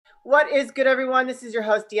What is good, everyone? This is your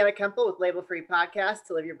host, Deanna Kemple with Label Free Podcast.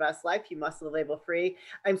 To live your best life, you must live label free.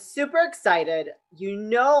 I'm super excited. You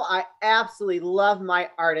know, I absolutely love my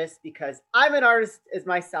artists because I'm an artist as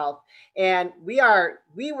myself, and we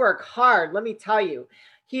work hard. Let me tell you,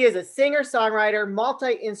 he is a singer, songwriter,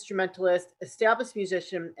 multi instrumentalist, established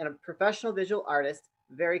musician, and a professional visual artist.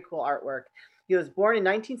 Very cool artwork. He was born in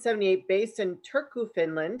 1978, based in Turku,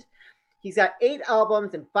 Finland. He's got 8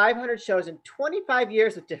 albums and 500 shows in 25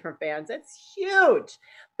 years with different bands. That's huge.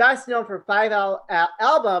 Best known for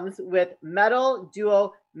albums with metal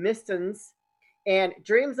duo Mistons, and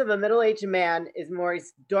Dreams of a Middle-Aged Man is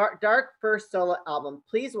Maury's dark first solo album.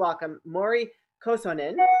 Please welcome Maury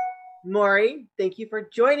Kosonen. Maury, thank you for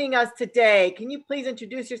joining us today. Can you please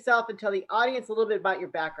introduce yourself and tell the audience a little bit about your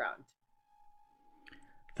background?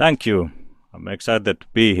 Thank you. I'm excited to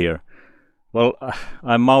be here. Well,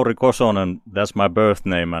 I'm Maury Kosonen, that's my birth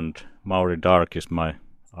name, and Maury Dark is my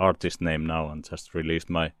artist name now, and just released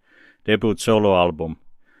my debut solo album.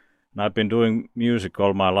 And I've been doing music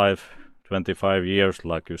all my life, 25 years,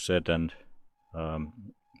 like you said, and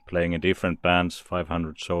playing in different bands,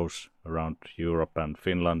 500 shows around Europe and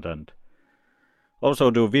Finland, and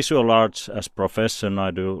also do visual arts as profession.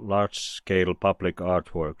 I do large-scale public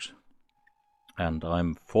artworks, and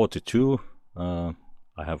I'm 42.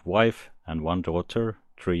 I have wife and one daughter,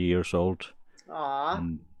 3 years old.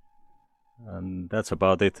 Aww. And that's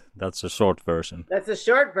about it. That's a short version. That's a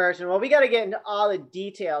short version. Well, we got to get into all the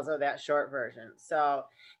details of that short version. So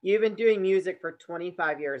you've been doing music for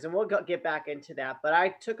 25 years, and we'll get back into that. But I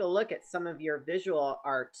took a look at some of your visual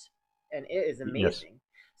art, and it is amazing. Yes.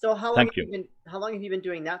 So how long have you been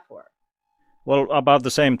doing that for? Well, about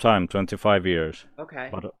the same time, 25 years. Okay.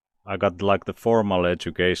 But I got like the formal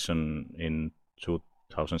education in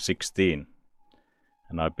 2016,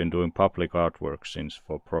 and I've been doing public artwork since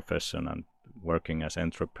for profession and working as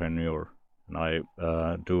entrepreneur. And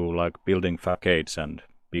I do like building facades and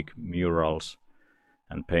big murals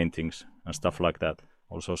and paintings and stuff like that.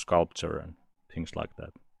 Also sculpture and things like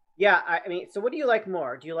that. Yeah, I mean, so what do you like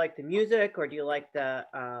more? Do you like the music, or do you like the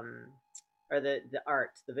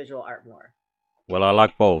art, the visual art more? Well, I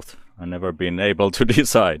like both. I've never been able to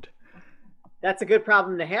decide. That's a good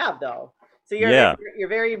problem to have, though. So you're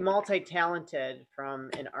very multi-talented from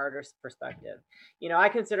an artist's perspective. You know, I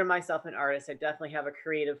consider myself an artist. I definitely have a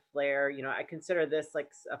creative flair. You know, I consider this like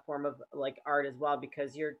a form of like art as well,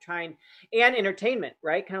 because you're trying, and entertainment,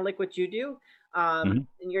 right? Kind of like what you do. And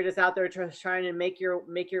you're just out there trying to make your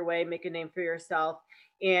way, make a name for yourself.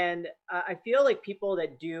 And I feel like people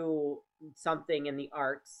that do something in the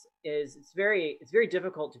arts it's very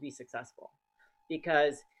difficult to be successful,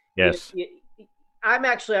 because Yes.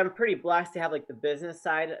 I'm pretty blessed to have like the business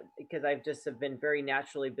side, because I've just have been very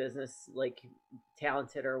naturally business like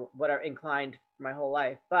talented or whatever inclined my whole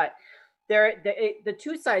life. But the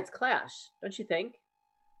two sides clash, don't you think?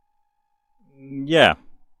 Yeah.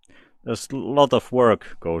 There's a lot of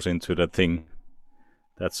work goes into the thing.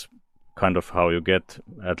 That's kind of how you get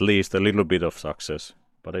at least a little bit of success.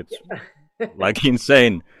 But it's like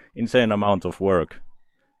insane amount of work.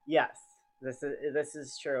 Yes, this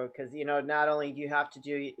is true, because you know, not only do you have to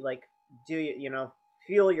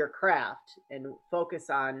feel your craft and focus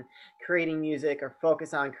on creating music, or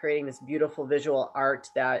focus on creating this beautiful visual art.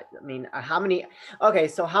 That, I mean,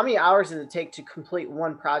 so how many hours does it take to complete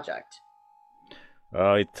one project?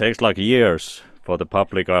 It takes like years for the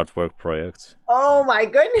public artwork projects. Oh my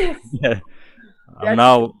goodness! Yeah.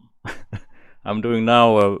 I'm I'm doing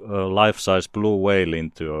now a life-size blue whale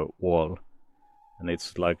into a wall, and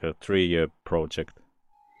it's like a 3-year project.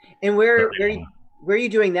 And where are you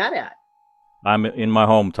doing that at? I'm in my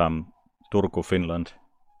hometown, Turku, Finland.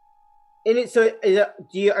 And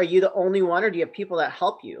are you the only one, or do you have people that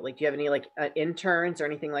help you? Like, do you have any like interns or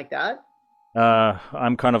anything like that?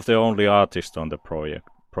 I'm kind of the only artist on the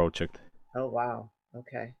project. Oh wow!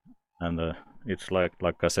 Okay. And it's like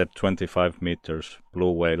I said, 25 meters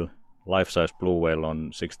blue whale, life-size blue whale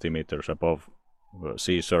on 60 meters above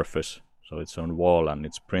sea surface. So it's on wall and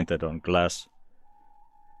it's printed on glass,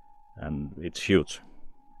 and it's huge.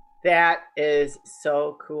 That is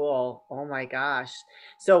so cool. Oh my gosh.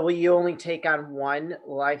 So will you only take on one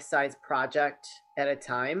life-size project at a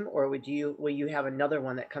time, or will you have another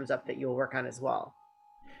one that comes up that you'll work on as well?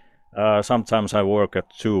 Sometimes I work at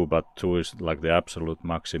 2, but 2 is like the absolute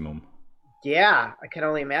maximum. Yeah, I can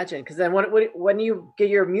only imagine. Because then when you get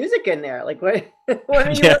your music in there, like when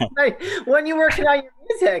are you Yeah, when you working on your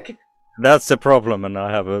music? that's the problem, and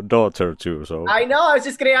I have a daughter too, so I know. I was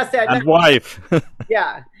just gonna ask that. and wife.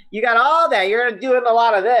 Yeah, you got all that. You're doing a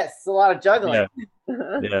lot of this, a lot of juggling.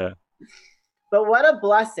 Yeah, yeah. But what a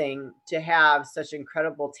blessing to have such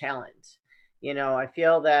incredible talent. You know, I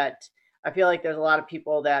feel like there's a lot of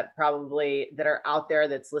people that probably that are out there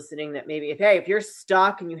that's listening that maybe if you're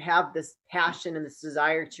stuck and you have this passion and this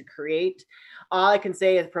desire to create, all I can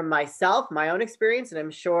say is from myself, my own experience, and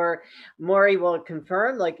I'm sure Maury will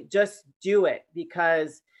confirm, like just do it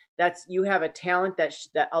because that's you have a talent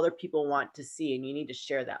that other people want to see and you need to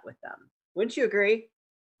share that with them. Wouldn't you agree?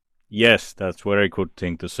 Yes, that's very good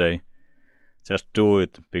thing to say. Just do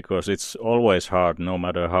it because it's always hard, no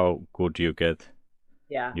matter how good you get.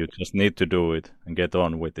 Yeah. You just need to do it and get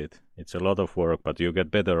on with it. It's a lot of work, but you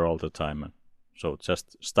get better all the time. So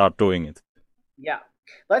just start doing it. Yeah.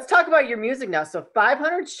 Let's talk about your music now. So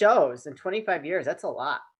 500 shows in 25 years, that's a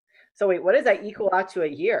lot. So wait, what does that equal out to a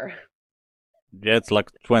year? Yeah, it's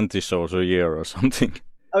like 20 shows a year or something.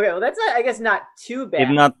 Okay, well that's not, I guess not too bad.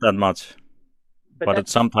 It's not that much, but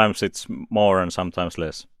sometimes it's more and sometimes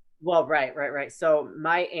less. Well, right. So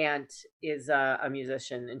my aunt is a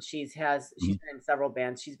musician, and she's been in several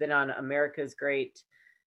bands. She's been on America's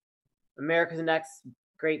Next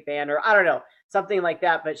Great Band, or I don't know, something like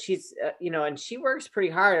that. But she's, and she works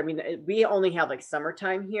pretty hard. I mean, we only have like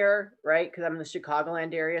summertime here, right? Because I'm in the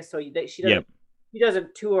Chicagoland area, so she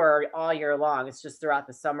doesn't tour all year long. It's just throughout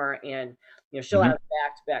the summer, and she'll have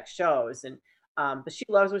back-to-back shows, and but she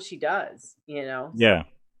loves what she does. Yeah.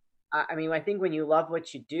 I mean, I think when you love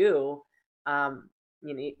what you do,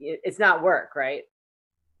 it's not work, right?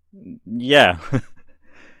 Yeah.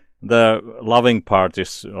 The loving part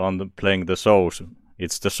is on playing the shows.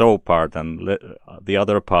 It's the show part, and the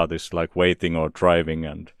other part is like waiting or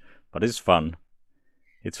driving, but it's fun.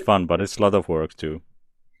 It's fun, but it's a lot of work too.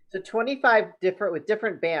 So 25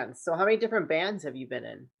 different bands. So how many different bands have you been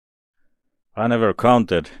in? I never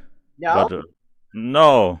counted. No? But,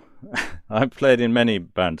 no. I played in many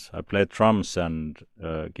bands. I played drums and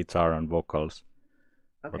guitar and vocals.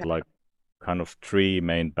 Okay. But like kind of 3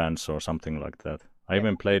 main bands or something like that. I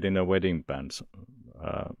even played in a wedding band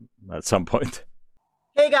at some point.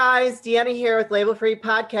 Hey guys, Deanna here with Label Free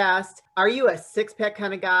Podcast. Are you a six-pack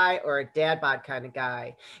kind of guy or a dad bod kind of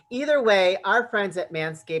guy? Either way, our friends at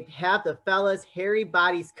Manscaped have the fellas' hairy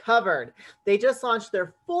bodies covered. They just launched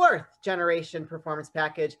their 4th generation performance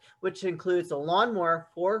package, which includes the Lawnmower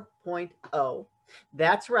 4.0.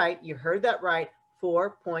 That's right, you heard that right.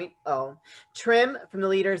 4.0. Trim from the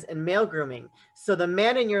leaders in male grooming. So the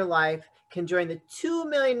man in your life can join the 2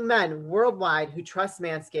 million men worldwide who trust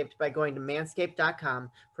Manscaped by going to manscaped.com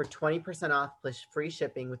for 20% off plus free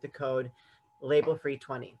shipping with the code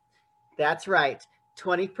LABELFREE20. That's right,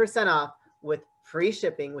 20% off with free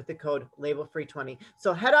shipping with the code LABELFREE20.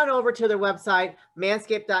 So head on over to their website,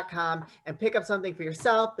 manscaped.com, and pick up something for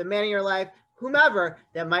yourself, the man in your life, whomever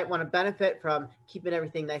that might want to benefit from keeping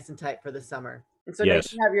everything nice and tight for the summer. And so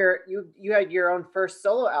yes. Now you had your own first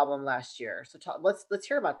solo album last year. So let's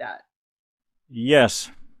hear about that. Yes,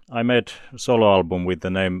 I made a solo album with the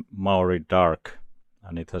name Maury Dark,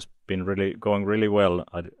 and it has been going really well.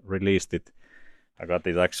 I released it. I got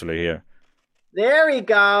it actually here. There we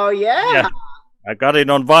go. Yeah. I got it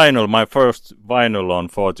on vinyl, my first vinyl on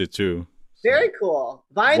 42. Very cool.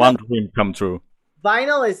 Vinyl. One dream come true.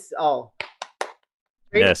 Vinyl is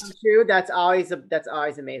yes. Come true. That's always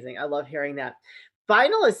amazing. I love hearing that.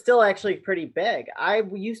 Vinyl is still actually pretty big. I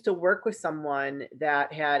used to work with someone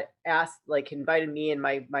that had invited me and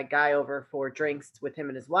my guy over for drinks with him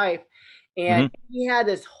and his wife, and he had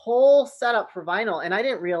this whole setup for vinyl, and I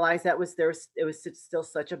didn't realize it was still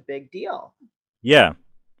such a big deal. Yeah,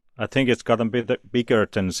 I think it's gotten bigger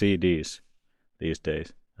than CDs these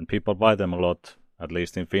days, and people buy them a lot, at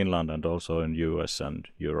least in Finland and also in US and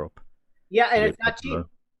Europe. Yeah, and it's not cheap.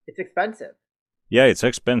 It's expensive. Yeah, it's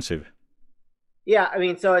expensive. Yeah, I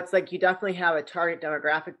mean, so it's like you definitely have a target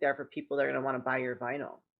demographic there for people that are going to want to buy your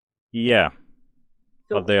vinyl. Yeah,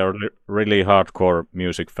 but they are really hardcore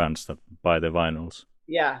music fans that buy the vinyls.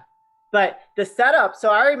 Yeah, but the setup. So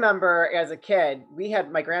I remember as a kid,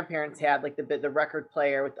 my grandparents had like the record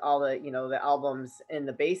player with all the the albums in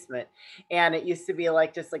the basement, and it used to be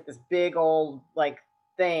like just like this big old like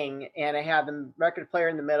thing, and I had the record player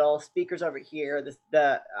in the middle, speakers over here,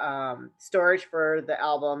 the storage for the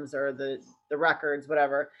albums or the records,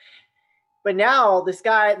 whatever. But now this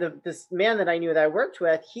man that I knew that I worked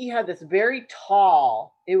with, he had this very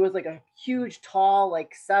tall, it was like a huge tall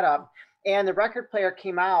like setup, and the record player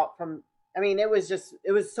came out from, I mean, it was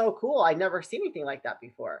so cool. I'd never seen anything like that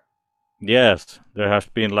before. Yes, there has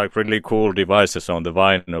been like really cool devices on the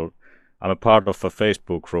vinyl. I'm a part of a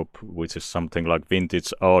Facebook group which is something like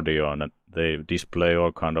Vintage Audio, and they display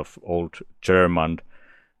all kind of old German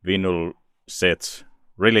vinyl sets,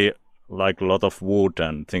 really like a lot of wood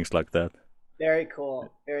and things like that. Very cool.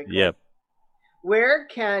 Very cool. Yep. Where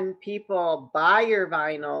can people buy your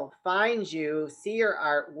vinyl, find you, see your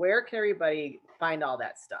art? Where can everybody find all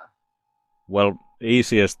that stuff? Well,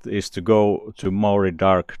 easiest is to go to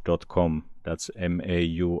mauridark.com. That's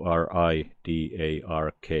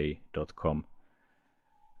MAURIDARK.com.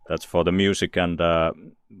 That's for the music, and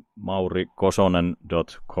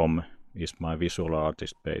maurikosonen.com is my visual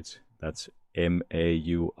artist page. That's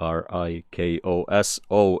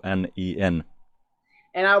MAURIKOSONEN.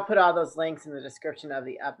 And I'll put all those links in the description of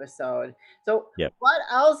the episode. So, Yep. what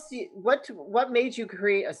else? What made you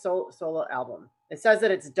create a solo album? It says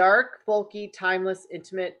that it's dark, folky, timeless,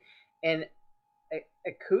 intimate, and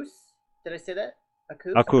acoustic. Did I say that?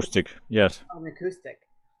 Acoustic, yes. An acoustic.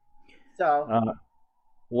 So,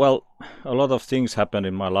 well, a lot of things happened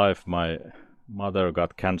in my life. My mother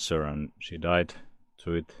got cancer and she died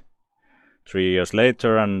to it 3 years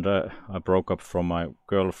later, and I broke up from my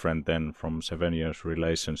girlfriend then from 7 years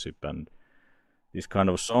relationship, and these kind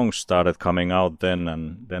of songs started coming out then,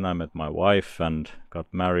 and then I met my wife and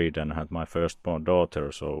got married and had my firstborn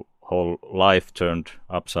daughter, so whole life turned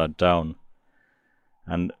upside down.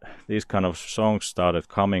 And these kind of songs started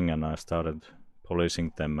coming, and I started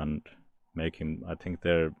polishing them and making, I think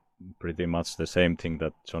they're pretty much the same thing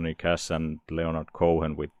that Johnny Cash and Leonard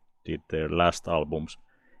Cohen did their last albums.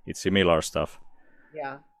 It's similar stuff.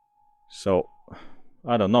 yeah. So,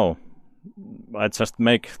 I don't know. I just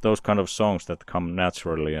make those kind of songs that come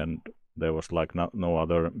naturally, and there was like no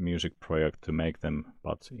other music project to make them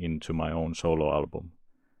but into my own solo album.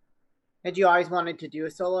 Had you always wanted to do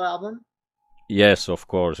a solo album? Yes, of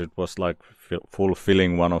course. It was like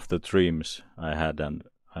fulfilling one of the dreams I had, and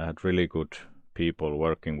I had really good people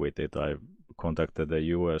working with it. I contacted the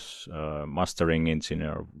US mastering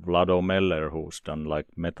engineer Vlado Meller, who's done like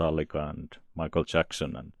Metallica and Michael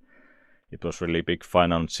Jackson, and it was really big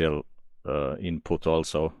financial input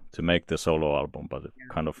also to make the solo album, but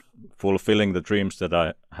kind of fulfilling the dreams that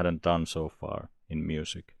I hadn't done so far in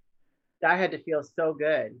music. That had to feel so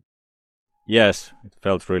good. Yes, it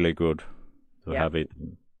felt really good to have it.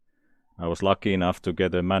 I was lucky enough to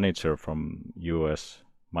get a manager from US,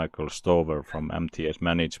 Michael Stover from MTS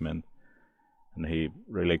Management, and he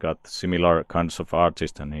really got similar kinds of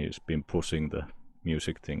artists, and he's been pushing the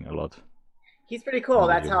music thing a lot. He's pretty cool.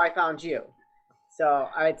 That's how I found you. So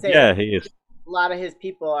I'd say he is. A lot of his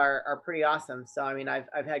people are pretty awesome. So I mean,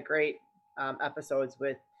 I've had great episodes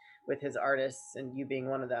with his artists, and you being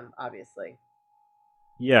one of them, obviously.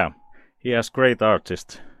 Yeah, he has great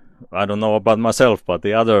artists. I don't know about myself, but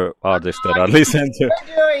the other artists that I listen to,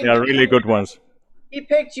 they are really good ones. He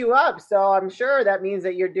picked you up, so I'm sure that means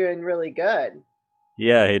that you're doing really good.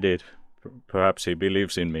 Yeah, he did. Perhaps he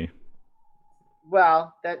believes in me.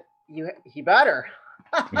 Well, he better.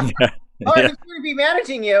 Yeah. Or he's going to be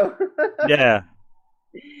managing you. Yeah.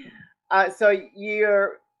 So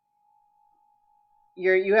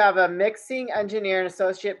you have a mixing engineer and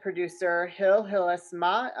associate producer, Hill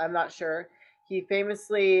Hillisma. I'm not sure. He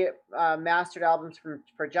famously mastered albums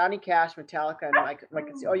for Johnny Cash, Metallica, and Mike.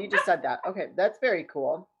 Oh, you just said that. Okay, that's very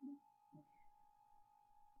cool.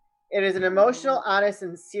 It is an emotional, honest,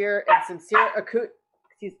 sincere acoustic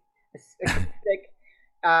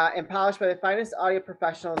and polished by the finest audio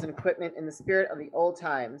professionals and equipment in the spirit of the old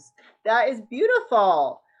times. That is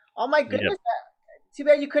beautiful. Oh my goodness. Yep. Too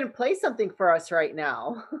bad you couldn't play something for us right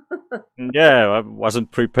now. Yeah, I wasn't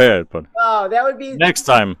prepared, but that would be next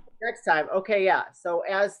time. Next time. Okay, yeah. So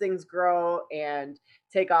as things grow and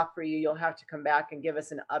take off for you, you'll have to come back and give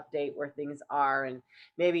us an update where things are, and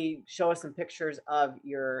maybe show us some pictures of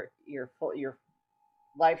your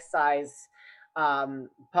life-size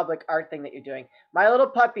public art thing that you're doing. My little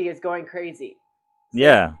puppy is going crazy. So,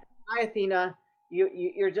 yeah. Hi, Athena.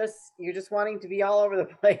 You're just wanting to be all over the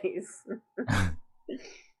place.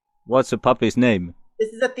 What's the puppy's name?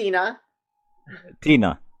 This is Athena.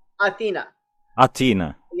 Tina. Athena.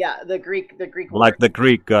 Athena. Yeah, the Greek like the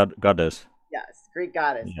Greek goddess. Yes, Greek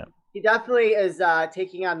goddess. Yeah. He definitely is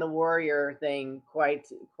taking on the warrior thing quite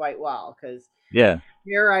well, because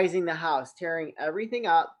terrorizing the house, tearing everything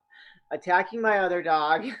up, attacking my other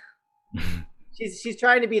dog. she's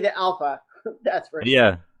trying to be the alpha. That's for sure.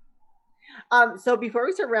 Yeah. So before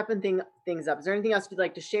we start wrapping things up, is there anything else you'd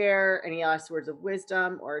like to share? Any last words of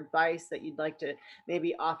wisdom or advice that you'd like to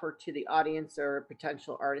maybe offer to the audience or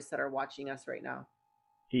potential artists that are watching us right now?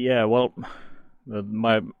 Yeah, well,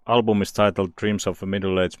 my album is titled Dreams of a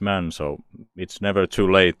Middle-Aged Man, so it's never too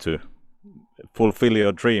late to fulfill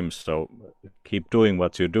your dreams. So keep doing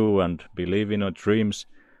what you do and believe in your dreams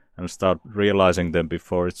and start realizing them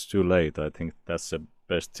before it's too late. I think that's the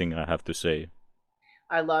best thing I have to say.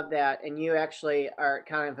 I love that. And you actually are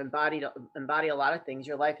kind of embody a lot of things.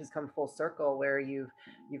 Your life has come full circle where you've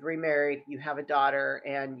remarried, you have a daughter,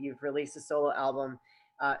 and you've released a solo album.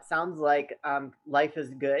 Sounds like life is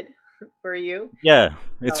good for you. Yeah,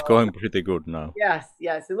 it's So, going pretty good now. yes,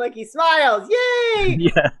 yes. And look, he smiles. Yay!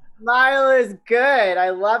 Yeah. Smile is good.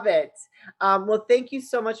 I love it. Well, thank you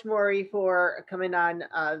so much, Maury, for coming on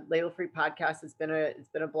Label Free Podcast. It's been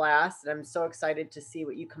a blast, and I'm so excited to see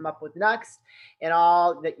what you come up with next, and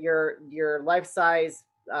all that your life size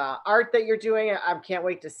art that you're doing. I can't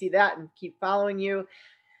wait to see that and keep following you.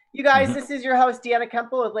 You guys, this is your host, Deanna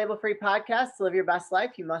Kemple with Label Free Podcast. To live your best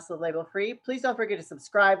life, you must live label free. Please don't forget to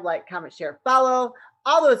subscribe, like, comment, share, follow,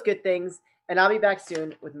 all those good things. And I'll be back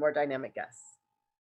soon with more dynamic guests.